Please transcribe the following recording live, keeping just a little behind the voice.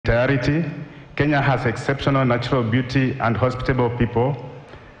entirety. Kenya has exceptional natural beauty and hospitable people.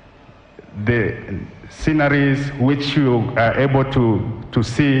 The sceneries which you are able to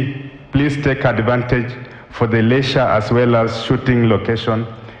see, please take advantage for the leisure as well as shooting location.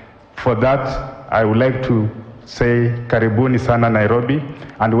 For that, I would like to say karibuni sana Nairobi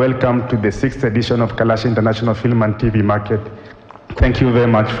and welcome to the 6th edition of Kalasha International Film and TV Market. Thank you very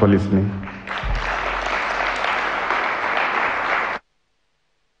much for listening.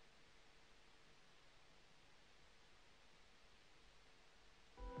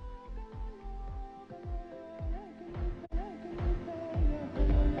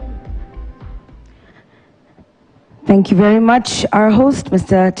 Thank you very much, our host,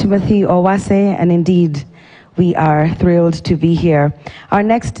 Mr. Timothy Owase, and indeed, we are thrilled to be here. Our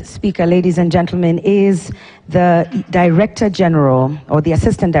next speaker, ladies and gentlemen, is the Director General, or the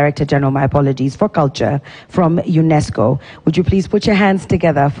Assistant Director General, my apologies, for Culture from UNESCO. Would you please put your hands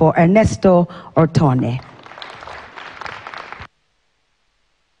together for Ernesto Ortone.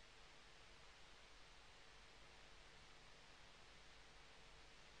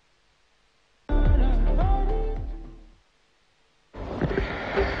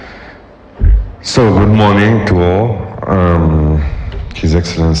 So, good morning to all. His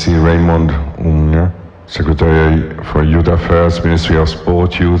Excellency Raymond Umnia, Secretary for Youth Affairs, Ministry of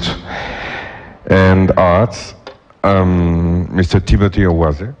Sport, Youth and Arts. Mr. Timothy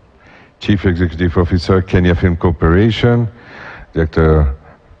Owase, Chief Executive Officer, Kenya Film Corporation, Regional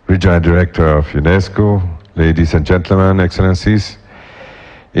Director of UNESCO, ladies and gentlemen, Excellencies.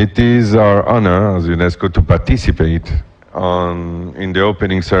 It is our honor as UNESCO to participate in the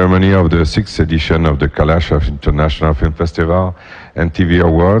opening ceremony of the 6th edition of the Kalasha International Film Festival and TV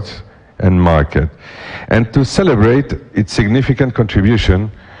Awards and Market, and to celebrate its significant contribution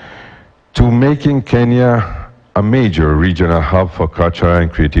to making Kenya a major regional hub for cultural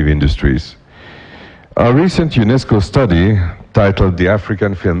and creative industries. A recent UNESCO study titled The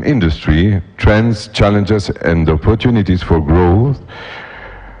African Film Industry: Trends, Challenges and Opportunities for Growth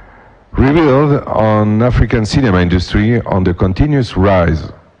revealed on African cinema industry on the continuous rise.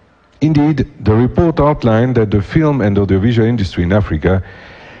 Indeed, the report outlined that the film and audiovisual industry in Africa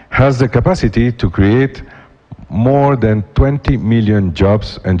has the capacity to create more than 20 million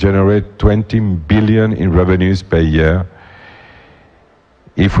jobs and generate 20 billion in revenues per year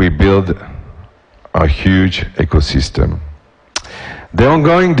if we build a huge ecosystem. The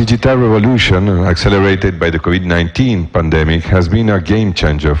ongoing digital revolution, accelerated by the COVID-19 pandemic, has been a game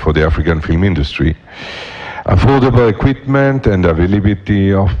changer for the African film industry. Affordable equipment and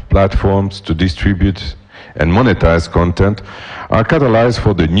availability of platforms to distribute and monetize content are catalyzed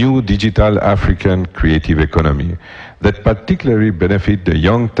for the new digital African creative economy that particularly benefit the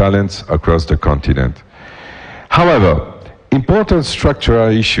young talents across the continent. However, important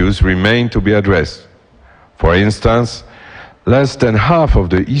structural issues remain to be addressed. For instance, less than half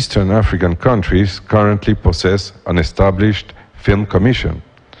of the Eastern African countries currently possess an established film commission.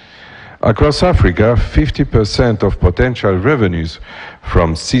 Across Africa, 50% of potential revenues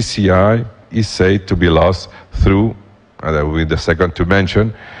from CCI is said to be lost through, and I will be the second to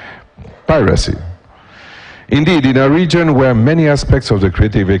mention, piracy. Indeed, in a region where many aspects of the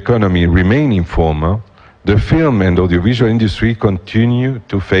creative economy remain informal, the film and audiovisual industry continue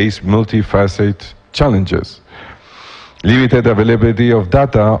to face multifaceted challenges. Limited availability of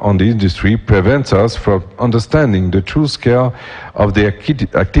data on the industry prevents us from understanding the true scale of the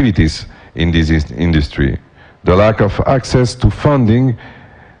activities in this industry. The lack of access to funding,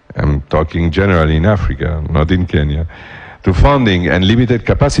 I'm talking generally in Africa, not in Kenya, to funding and limited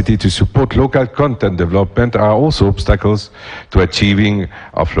capacity to support local content development are also obstacles to achieving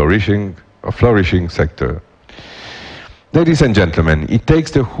a flourishing sector. Ladies and gentlemen, it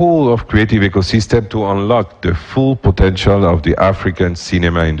takes the whole of creative ecosystem to unlock the full potential of the African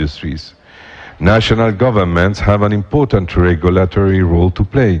cinema industries. National governments have an important regulatory role to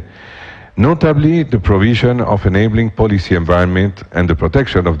play, notably the provision of enabling policy environment and the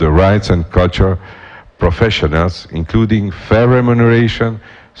protection of the rights and culture professionals, including fair remuneration,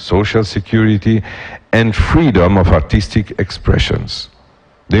 social security, and freedom of artistic expressions.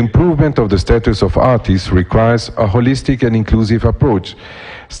 The improvement of the status of artists requires a holistic and inclusive approach,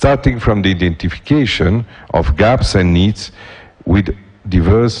 starting from the identification of gaps and needs with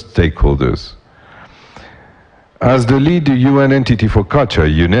diverse stakeholders. As the lead UN entity for culture,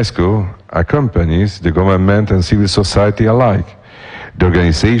 UNESCO accompanies the government and civil society alike. The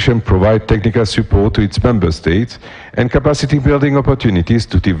organization provides technical support to its member states and capacity building opportunities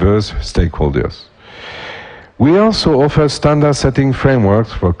to diverse stakeholders. We also offer standard-setting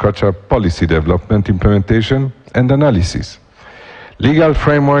frameworks for cultural policy development, implementation, and analysis. Legal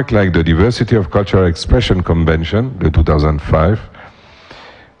framework like the Diversity of Cultural Expression Convention, the 2005,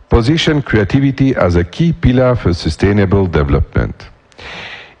 position creativity as a key pillar for sustainable development.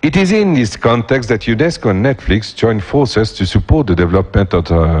 It is in this context that UNESCO and Netflix joined forces to support the development of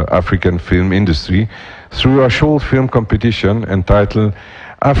the African film industry through a short film competition entitled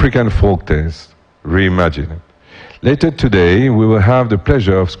African Folk Tales, Reimagined. Later today, we will have the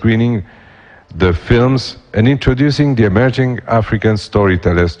pleasure of screening the films and introducing the emerging African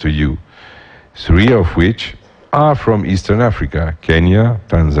storytellers to you, 3 of which are from Eastern Africa, Kenya,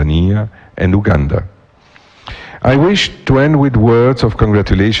 Tanzania, and Uganda. I wish to end with words of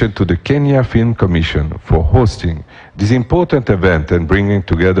congratulation to the Kenya Film Commission for hosting this important event and bringing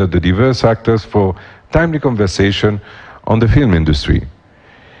together the diverse actors for timely conversation on the film industry.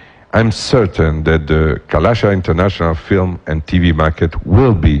 I'm certain that the Kalasha international film and TV market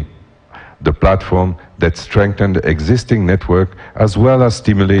will be the platform that strengthens the existing network as well as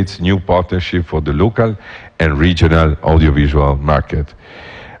stimulates new partnerships for the local and regional audiovisual market.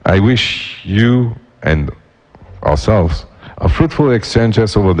 I wish you and ourselves a fruitful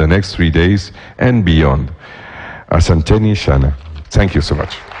exchanges over the next 3 days and beyond. Asanteni Shana. Thank you so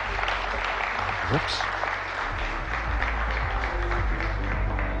much. Oops.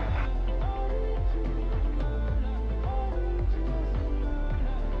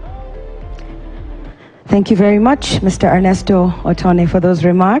 Thank you very much, Mr. Ernesto Otone, for those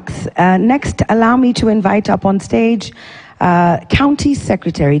remarks. Next, allow me to invite up on stage County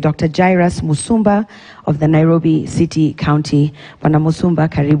Secretary Dr. Jairus Musumba of the Nairobi City County. Bwana Musumba,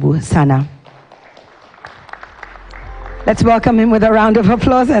 karibu sana. Let's welcome him with a round of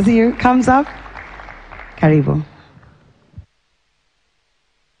applause as he comes up. Karibu.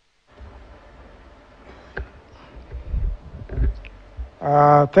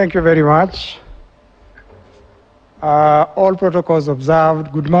 Thank you very much. All protocols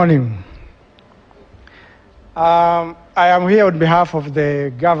observed, good morning. I am here on behalf of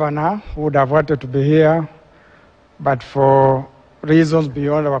the governor, who would have wanted to be here, but for reasons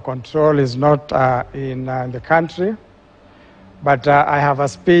beyond our control is not in the country. But I have a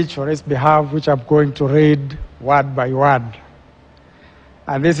speech on his behalf, which I'm going to read word by word.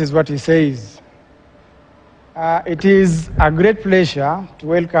 And this is what he says. It is a great pleasure to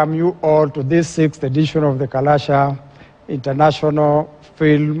welcome you all to this 6th edition of the Kalasha International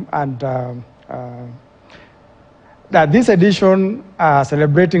Film and this edition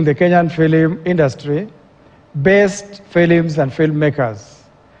celebrating the Kenyan film industry, best films and filmmakers.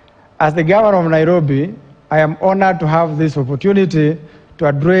 As the governor of Nairobi, I am honored to have this opportunity to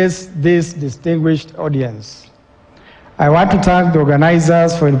address this distinguished audience. I want to thank the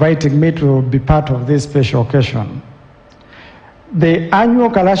organizers for inviting me to be part of this special occasion. The annual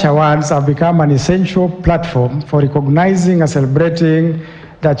Kalasha Awards have become an essential platform for recognizing and celebrating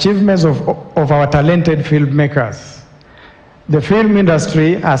the achievements of our talented filmmakers. The film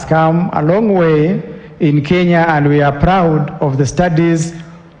industry has come a long way in Kenya, and we are proud of the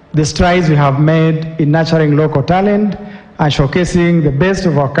strides we have made in nurturing local talent and showcasing the best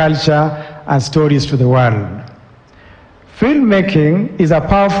of our culture and stories to the world. Filmmaking is a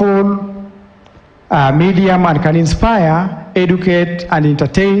powerful medium and can inspire, educate, and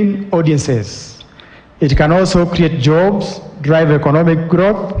entertain audiences. It can also create jobs, drive economic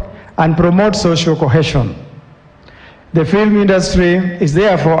growth, and promote social cohesion. The film industry is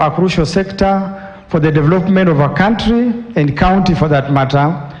therefore a crucial sector for the development of our country and county for that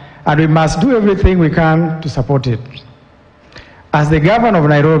matter, and we must do everything we can to support it. As the governor of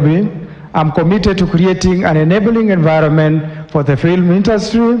Nairobi, I'm committed to creating an enabling environment for the film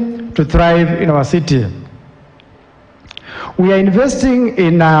industry to thrive in our city. We are investing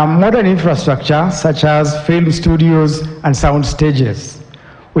in modern infrastructure such as film studios and sound stages.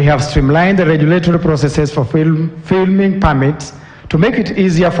 We have streamlined the regulatory processes for filming permits to make it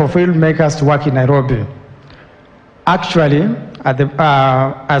easier for filmmakers to work in Nairobi. Actually,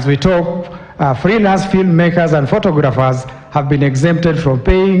 as we talk, freelance filmmakers and photographers have been exempted from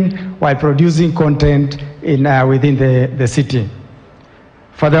paying while producing content within the city.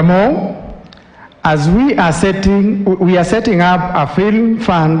 Furthermore, as we are setting up a film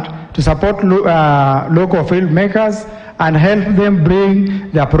fund to support local filmmakers and help them bring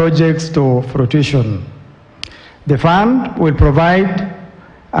their projects to fruition. The fund will provide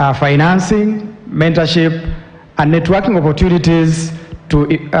financing, mentorship, and networking opportunities to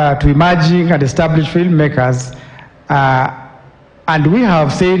emerging and established filmmakers, and we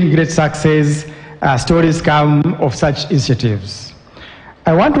have seen great success stories come of such initiatives.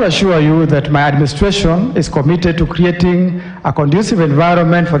 I want to assure you that my administration is committed to creating a conducive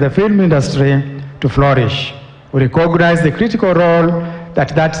environment for the film industry to flourish. We recognize the critical role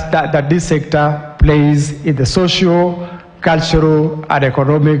that this sector plays in the social, cultural, and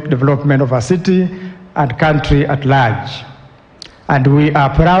economic development of our city and country at large. And we are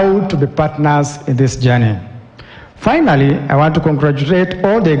proud to be partners in this journey. Finally, I want to congratulate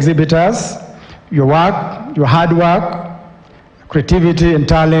all the exhibitors. Your work, your hard work, creativity, and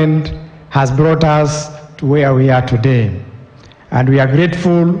talent has brought us to where we are today. And we are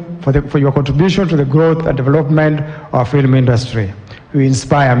grateful for your contribution to the growth and development of our film industry. We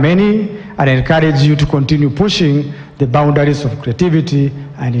inspire many and encourage you to continue pushing the boundaries of creativity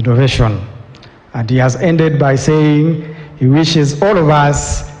and innovation. And he has ended by saying he wishes all of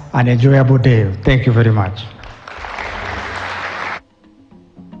us an enjoyable day. Thank you very much.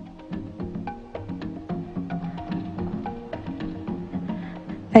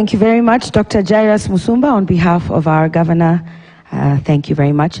 Thank you very much, Dr. Jairus Musumba, on behalf of our governor. Thank you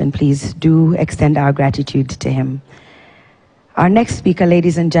very much, and please do extend our gratitude to him. Our next speaker,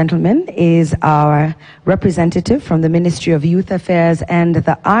 ladies and gentlemen, is our representative from the Ministry of Youth Affairs and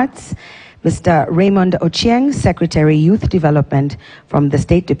the Arts, Mr. Raymond Ochieng, Secretary, Youth Development from the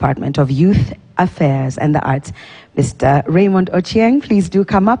State Department of Youth Affairs and the Arts. Mr. Raymond Ochieng, please do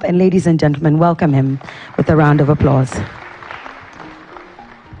come up, and ladies and gentlemen, welcome him with a round of applause.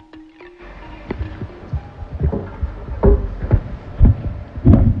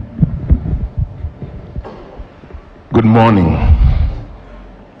 Good morning.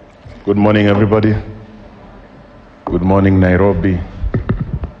 Good morning, everybody. Good morning, Nairobi.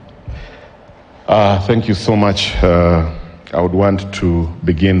 Thank you so much. I would want to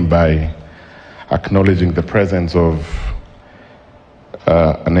begin by acknowledging the presence of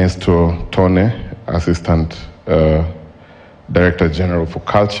Ernesto Tone, Assistant Director General for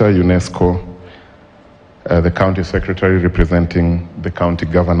Culture, UNESCO, the County Secretary representing the County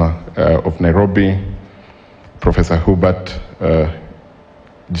Governor of Nairobi, Professor Hubert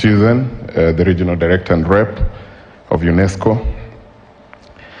Jizen, the Regional Director and Rep of UNESCO,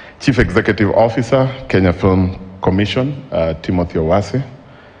 Chief Executive Officer, Kenya Film Commission, Timothy Owase,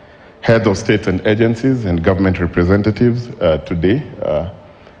 Heads of States and Agencies and Government Representatives today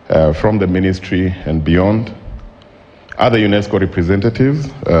from the Ministry and beyond, other UNESCO representatives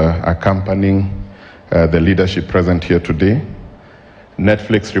accompanying the leadership present here today,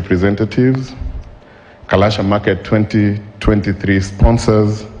 Netflix representatives, Kalasha Market 2023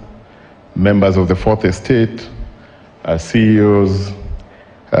 sponsors, members of the Fourth Estate, CEOs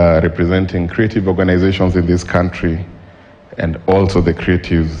representing creative organizations in this country, and also the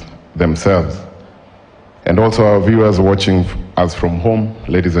creatives themselves. And also our viewers watching us from home,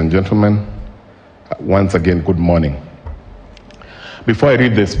 ladies and gentlemen, once again, good morning. Before I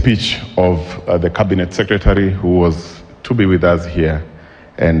read the speech of the Cabinet Secretary who was to be with us here,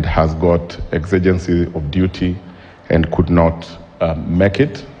 and has got exigency of duty and could not make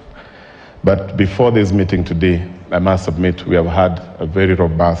it. But before this meeting today, I must admit we have had a very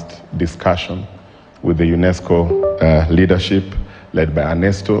robust discussion with the UNESCO leadership led by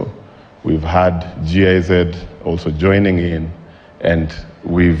Ernesto. We've had GIZ also joining in, and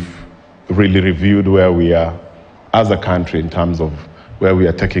we've really reviewed where we are as a country in terms of where we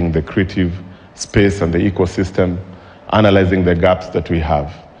are taking the creative space and the ecosystem, analyzing the gaps that we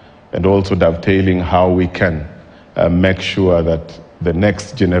have, and also dovetailing how we can make sure that the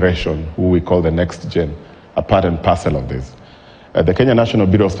next generation, who we call the next gen, are part and parcel of this. The Kenya National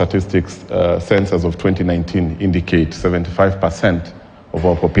Bureau of Statistics census of 2019 indicate 75% of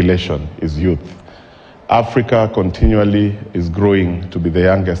our population is youth. Africa continually is growing to be the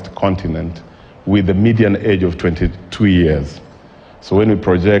youngest continent with a median age of 22 years. So when we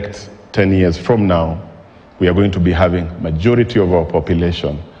project 10 years from now, we are going to be having majority of our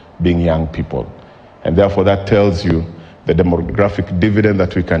population being young people. And therefore that tells you the demographic dividend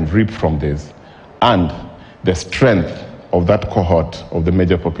that we can reap from this and the strength of that cohort of the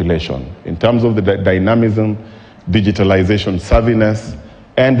major population in terms of the dynamism, digitalization, savviness,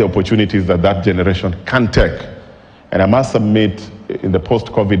 and the opportunities that that generation can take. And I must admit, in the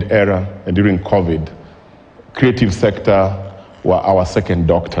post-COVID era and during COVID, creative sector were our second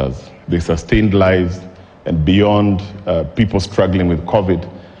doctors. They sustained lives, and beyond people struggling with COVID,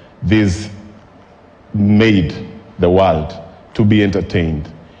 this made the world to be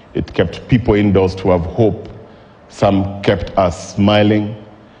entertained. It kept people indoors to have hope. Some kept us smiling,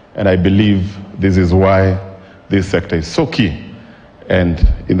 and I believe this is why this sector is so key. And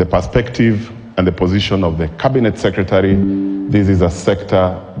in the perspective and the position of the Cabinet Secretary, this is a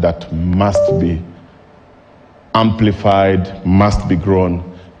sector that must be amplified, must be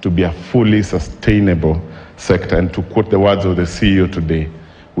grown to be a fully sustainable sector. And to quote the words of the CEO today,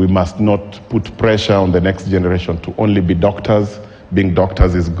 We must not put pressure on the next generation to only be doctors. Being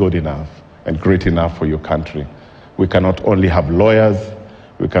doctors is good enough and great enough for your country. We cannot only have lawyers,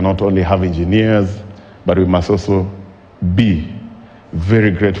 we cannot only have engineers, but we must also be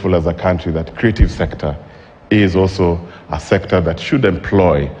very grateful as a country that creative sector is also a sector that should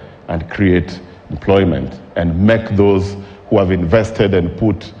employ and create employment and make those who have invested and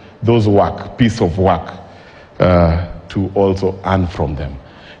put those piece of work to also earn from them.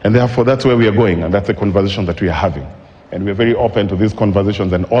 And therefore, that's where we are going, and that's a conversation that we are having. And we're very open to these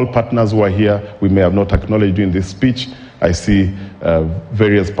conversations, and all partners who are here, we may have not acknowledged during this speech. I see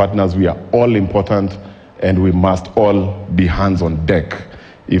various partners. We are all important, and we must all be hands on deck,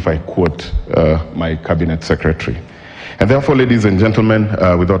 if I quote my cabinet secretary. And therefore, ladies and gentlemen,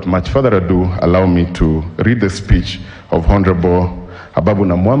 without much further ado, allow me to read the speech of Honorable Ababu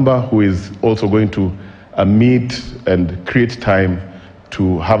Namwamba, who is also going to meet and create time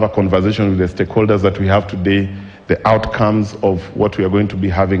to have a conversation with the stakeholders that we have today, the outcomes of what we are going to be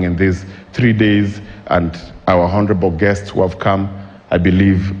having in these 3 days, and our honorable guests who have come. I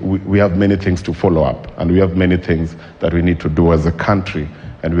believe we have many things to follow up, and we have many things that we need to do as a country,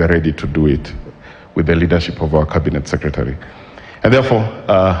 and we are ready to do it with the leadership of our Cabinet Secretary. And therefore,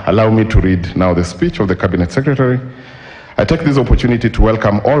 allow me to read now the speech of the Cabinet Secretary. I take this opportunity to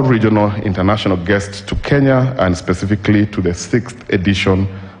welcome all regional international guests to Kenya, and specifically to the 6th edition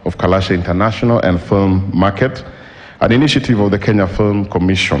of Kalasha International and Film Market, an initiative of the Kenya Film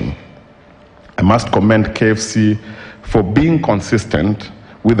Commission. I must commend KFC for being consistent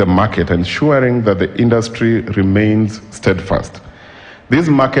with the market, ensuring that the industry remains steadfast. This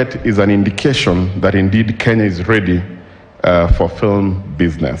market is an indication that indeed Kenya is ready for film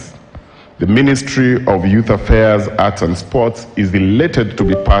business. The Ministry of Youth Affairs, Arts and Sports is elated to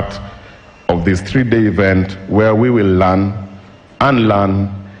be part of this 3-day event where we will learn,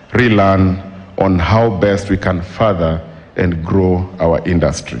 unlearn, relearn on how best we can further and grow our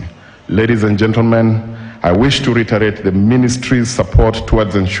industry. Ladies and gentlemen, I wish to reiterate the Ministry's support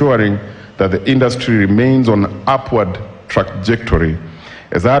towards ensuring that the industry remains on an upward trajectory.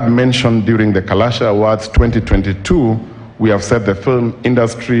 As I had mentioned during the Kalasha Awards 2022, we have set the film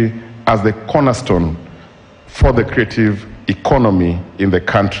industry as the cornerstone for the creative economy in the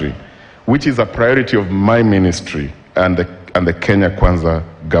country, which is a priority of my ministry and the Kenya Kwanza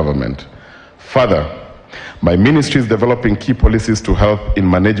government. Further, my ministry is developing key policies to help in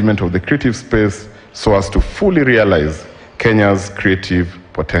management of the creative space so as to fully realize Kenya's creative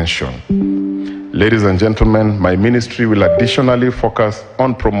potential. Ladies and gentlemen, my ministry will additionally focus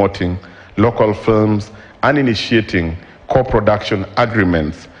on promoting local films and initiating co-production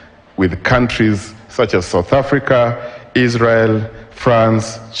agreements with countries such as South Africa, Israel,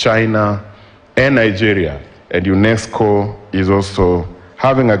 France, China, and Nigeria. And UNESCO is also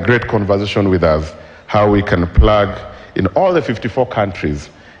having a great conversation with us how we can plug in all the 54 countries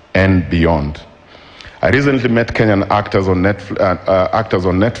and beyond. I recently met Kenyan actors on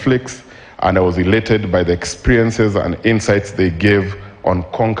Netflix, and I was elated by the experiences and insights they gave on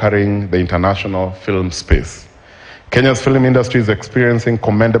conquering the international film space. Kenya's film industry is experiencing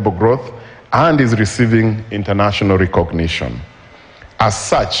commendable growth and is receiving international recognition. As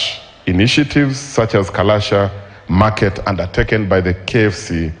such, initiatives such as Kalasha Market undertaken by the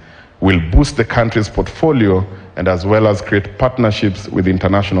KFC will boost the country's portfolio, and as well as create partnerships with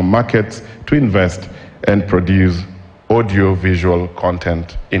international markets to invest and produce audio-visual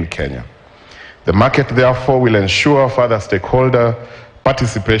content in Kenya. The market, therefore, will ensure further stakeholder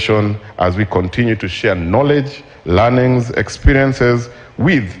participation as we continue to share knowledge, learnings, experiences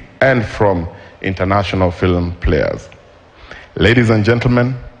with and from international film players. Ladies and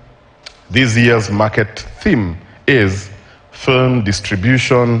gentlemen, this year's market theme is film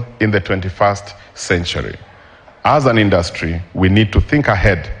distribution in the 21st century. As an industry, we need to think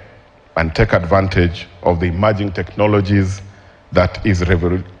ahead and take advantage of the emerging technologies that is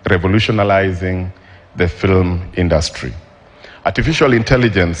revolutionizing the film industry. Artificial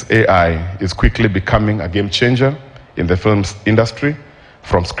intelligence, AI, is quickly becoming a game changer in the film industry.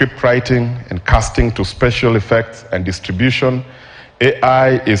 From script writing and casting to special effects and distribution,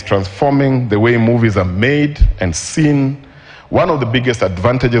 AI is transforming the way movies are made and seen. One of the biggest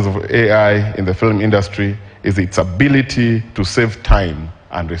advantages of AI in the film industry is its ability to save time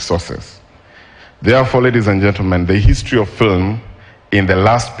and resources. Therefore, ladies and gentlemen, the history of film in the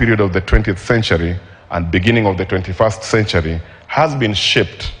last period of the 20th century and beginning of the 21st century has been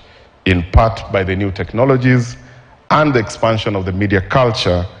shaped in part by the new technologies and the expansion of the media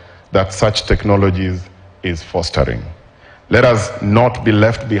culture that such technologies is fostering. Let us not be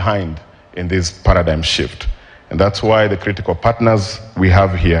left behind in this paradigm shift. And that's why the critical partners we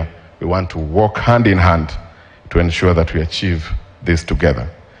have here, we want to work hand in hand to ensure that we achieve this together.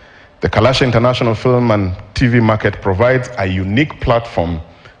 The Kalasha International Film and TV market provides a unique platform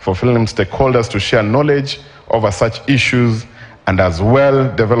for film stakeholders to share knowledge over such issues and as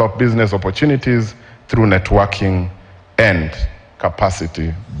well develop business opportunities through networking and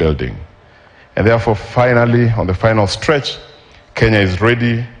capacity building. And therefore, finally, on the final stretch, Kenya is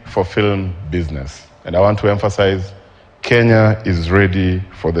ready for film business. And I want to emphasize, Kenya is ready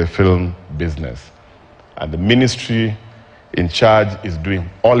for the film business. And the ministry in charge is doing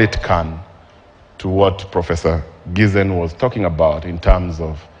all it can to what Professor Gizen was talking about in terms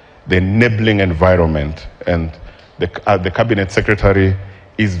of the enabling environment. And the Cabinet Secretary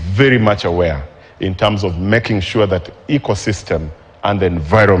is very much aware in terms of making sure that ecosystem and the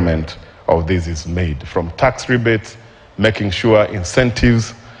environment of this is made. From tax rebates, making sure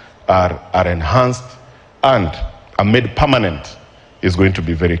incentives are enhanced and are made permanent is going to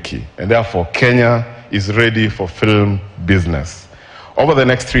be very key. And therefore, Kenya is ready for film business. Over the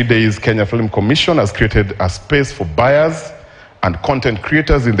next 3 days, Kenya Film Commission has created a space for buyers and content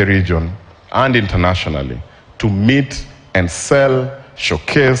creators in the region and internationally to meet and sell,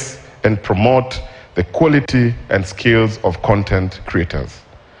 showcase, and promote the quality and skills of content creators.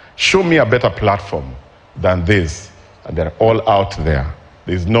 Show me a better platform than this, and they're all out there.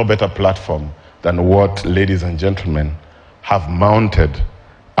 There's no better platform than what, ladies and gentlemen, have mounted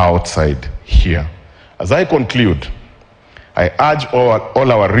outside here. As I conclude, I urge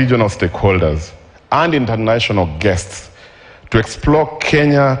all our regional stakeholders and international guests to explore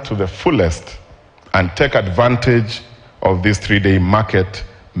Kenya to the fullest and take advantage of this 3-day market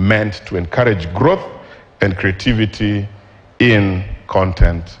meant to encourage growth and creativity in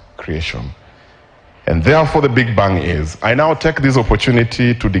content creation. And therefore the big bang is, I now take this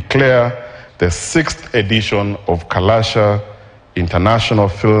opportunity to declare the 6th edition of Kalasha International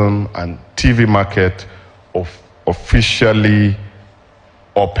Film and TV Market officially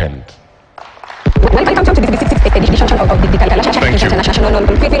opened. Welcome to the 6th edition of the Kalasha International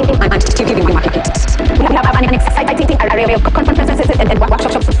Film and TV Market. We have an exciting array of conferences and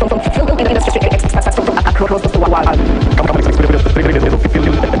workshops from film industry experts from across the world.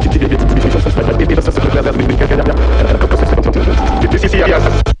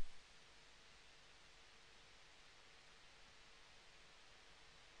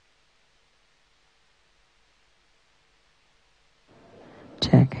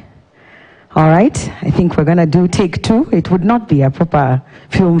 Check. All right, I think we're going to do take 2. It would not be a proper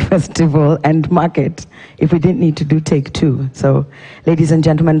film festival and market if we didn't need to do take 2. So, ladies and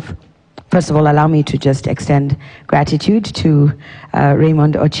gentlemen, first of all, allow me to just extend gratitude to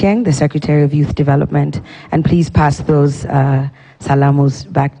Raymond Ochieng, the Secretary of Youth Development, and please pass those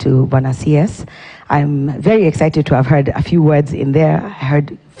salamus back to Bwana CS. I'm very excited to have heard a few words in there. I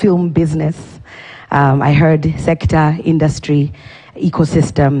heard film business, I heard sector, industry,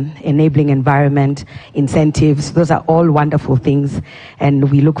 ecosystem, enabling environment, incentives. Those are all wonderful things,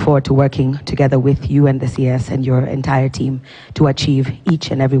 and we look forward to working together with you and the CS and your entire team to achieve each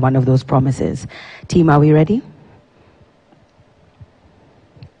and every one of those promises. Team, are we ready?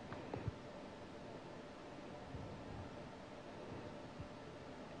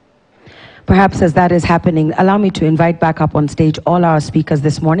 Perhaps as that is happening, allow me to invite back up on stage all our speakers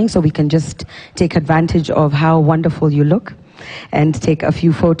this morning so we can just take advantage of how wonderful you look and take a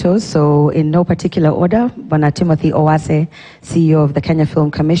few photos. So in no particular order, Bwana Timothy Owase, CEO of the Kenya Film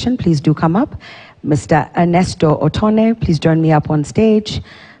Commission, please do come up. Mr. Ernesto Otone, please join me up on stage.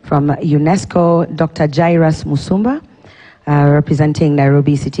 From UNESCO, Dr. Jairus Musumba, representing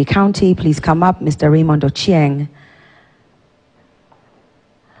Nairobi City County, please come up. Mr. Raymond Ochieng.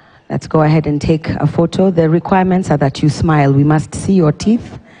 Let's go ahead and take a photo. The requirements are that you smile. We must see your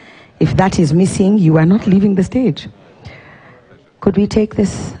teeth. If that is missing, you are not leaving the stage. Could we take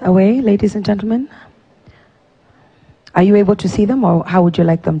this away, ladies and gentlemen? Are you able to see them, or how would you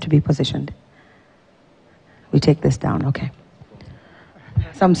like them to be positioned? We take this down, okay.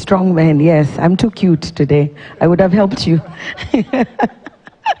 Some strong men, yes. I'm too cute today. I would have helped you.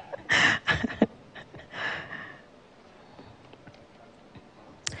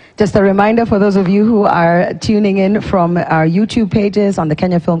 Just a reminder for those of you who are tuning in from our YouTube pages on the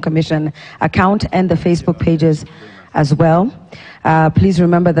Kenya Film Commission account and the Facebook pages as well. Please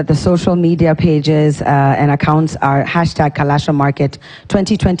remember that the social media pages and accounts are #Kalasha Market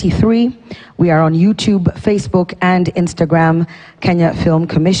 2023. We are on YouTube, Facebook, and Instagram, Kenya Film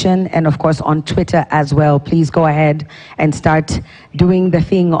Commission, and of course on Twitter as well. Please go ahead and start doing the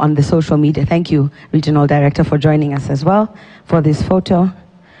thing on the social media. Thank you, Regional Director, for joining us as well for this photo.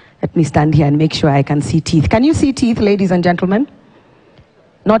 Let me stand here and make sure I can see teeth. Can you see teeth, ladies and gentlemen?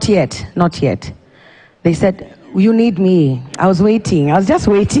 Not yet, not yet. They said, you need me. I was waiting. I was just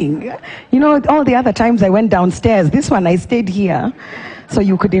waiting. You know, all the other times I went downstairs. This one, I stayed here so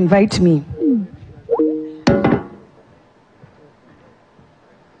you could invite me.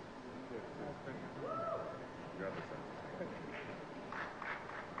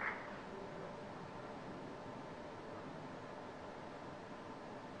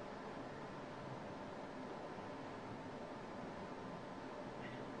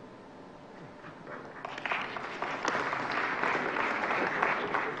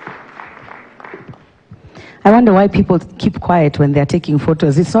 I wonder why people keep quiet when they're taking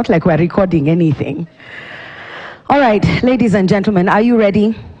photos. It's not like we're recording anything. All right, ladies and gentlemen, are you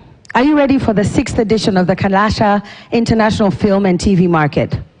ready? Are you ready for the 6th edition of the Kalasha International Film and TV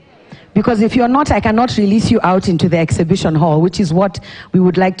Market? Because if you're not, I cannot release you out into the exhibition hall, which is what we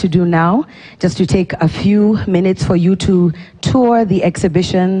would like to do now, just to take a few minutes for you to tour the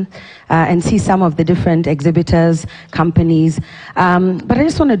exhibition and see some of the different exhibitors, companies. But I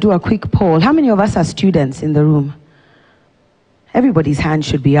just want to do a quick poll. How many of us are students in the room? Everybody's hand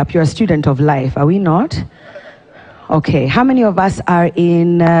should be up. You're a student of life, are we not? Okay. How many of us are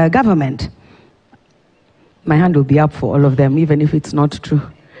in government? My hand will be up for all of them, even if it's not true.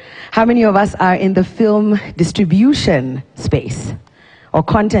 How many of us are in the film distribution space or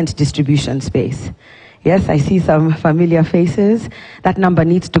content distribution space? Yes, I see some familiar faces. That number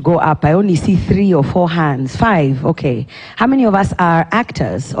needs to go up. I only see 3 or 4 hands. 5, okay. How many of us are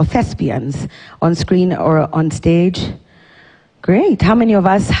actors or thespians on screen or on stage? Great. How many of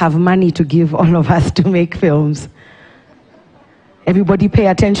us have money to give all of us to make films? Everybody pay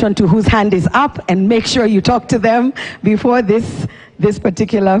attention to whose hand is up and make sure you talk to them before this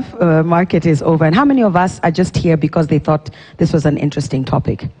particular market is over. And how many of us are just here because they thought this was an interesting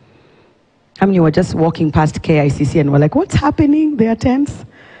topic? How many were just walking past KICC and were like, what's happening? They are tense.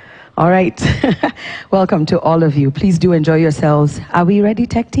 All right. Welcome to all of you. Please do enjoy yourselves. Are we ready,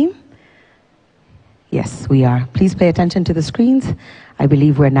 tech team? Yes, we are. Please pay attention to the screens. I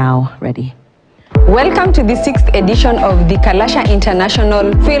believe we're now ready. Welcome to the 6th edition of the Kalasha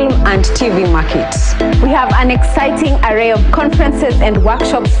International Film and TV Market. We have an exciting array of conferences and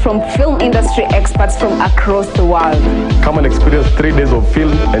workshops from film industry experts from across the world. Come and experience 3 days of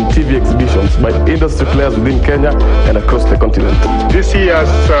film and TV exhibitions by industry players within Kenya and across the continent. This year's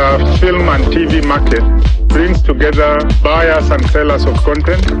film and TV market brings together buyers and sellers of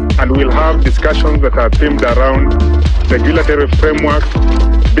content, and we'll have discussions that are themed around regulatory framework,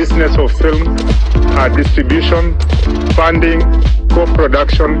 business of film, distribution, funding,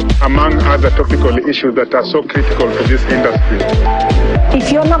 co-production, among other topical issues that are so critical to this industry.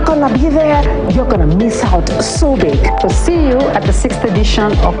 If you're not going to be there, you're going to miss out so big. We'll see you at the 6th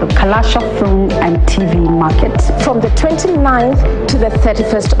edition of the Kalasha Film and TV Market from the 29th to the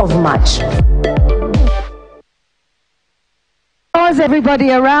 31st of March. Everybody,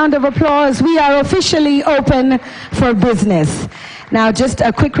 a round of applause. We are officially open for business. Now, just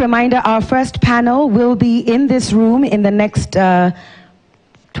a quick reminder, our first panel will be in this room in the next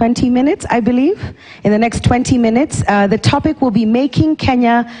 20 minutes, I believe. In the next 20 minutes, the topic will be making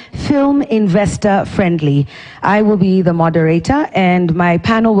Kenya film investor friendly. I will be the moderator, and my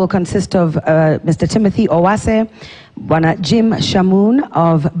panel will consist of Mr. Timothy Owase, Jim Shamoon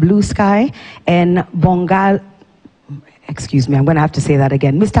of Blue Sky, and excuse me, I'm going to have to say that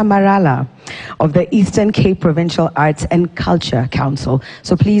again, Mr. Marala of the Eastern Cape Provincial Arts and Culture Council.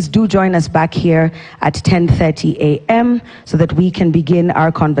 So please do join us back here at 10:30 a.m. so that we can begin our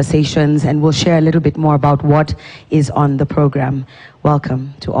conversations, and we'll share a little bit more about what is on the program.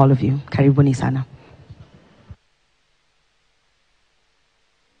 Welcome to all of you. Karibuni sana.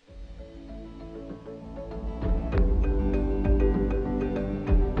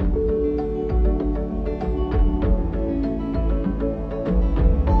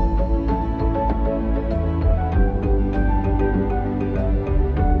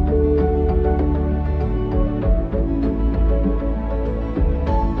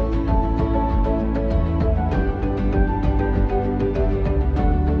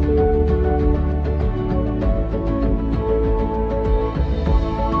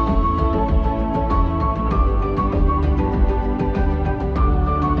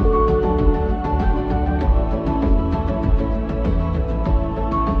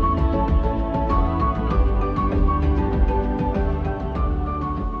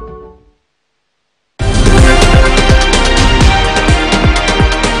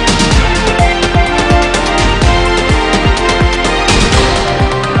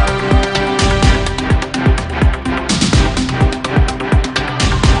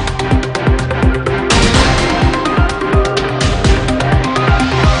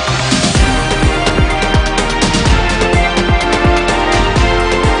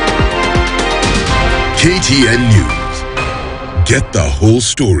 KTN News. Get the whole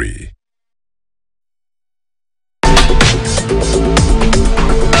story.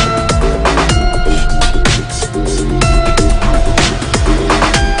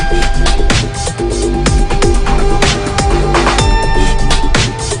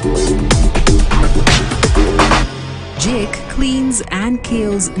 Jake cleans and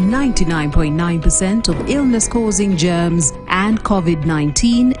kills 99.9% of illness-causing germs and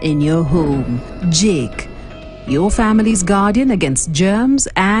COVID-19 in your home. Jake, your family's guardian against germs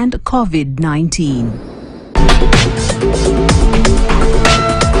and COVID-19.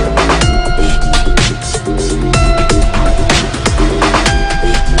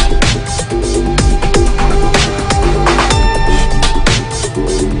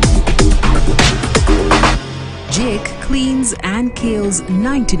 Jake cleans and kills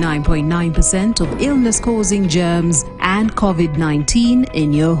 99.9% of illness-causing germs and COVID-19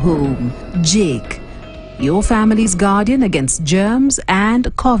 in your home. Jake, your family's guardian against germs and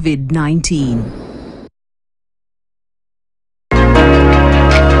COVID-19.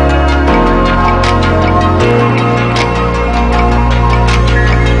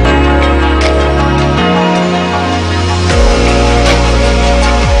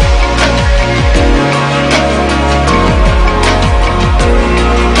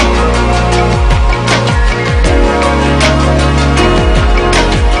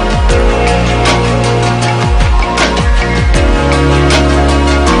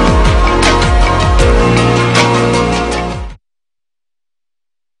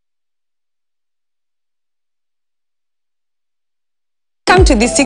 Come to this